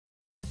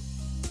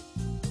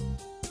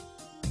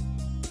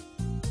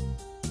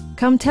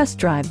Come test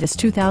drive this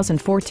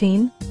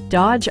 2014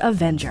 Dodge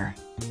Avenger.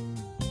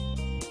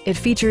 It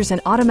features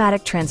an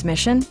automatic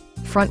transmission,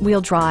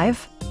 front-wheel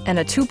drive, and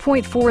a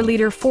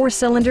 2.4-liter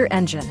four-cylinder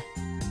engine.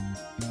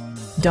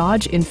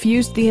 Dodge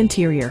infused the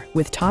interior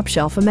with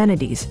top-shelf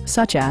amenities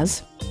such as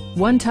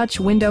one-touch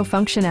window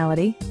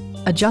functionality,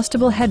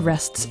 adjustable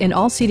headrests in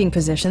all seating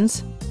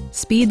positions,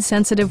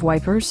 speed-sensitive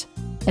wipers,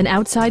 an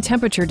outside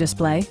temperature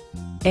display,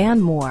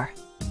 and more.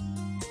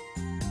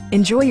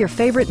 Enjoy your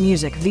favorite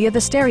music via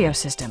the stereo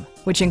system,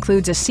 which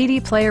includes a CD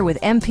player with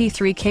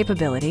MP3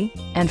 capability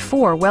and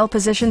 4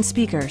 well-positioned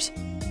speakers.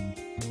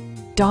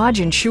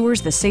 Dodge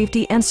ensures the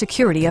safety and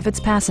security of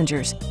its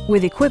passengers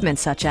with equipment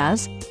such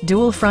as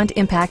dual front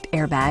impact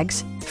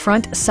airbags,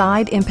 front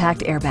side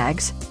impact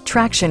airbags,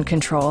 traction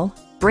control,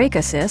 brake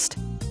assist,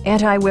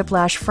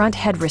 anti-whiplash front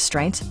head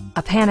restraints,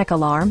 a panic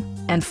alarm,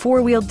 and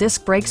 4-wheel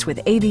disc brakes with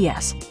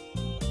ABS.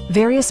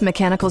 Various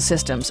mechanical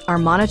systems are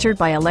monitored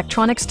by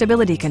electronic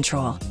stability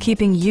control,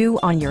 keeping you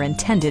on your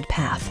intended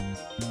path.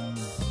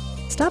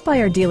 Stop by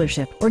our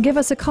dealership or give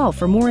us a call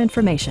for more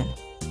information.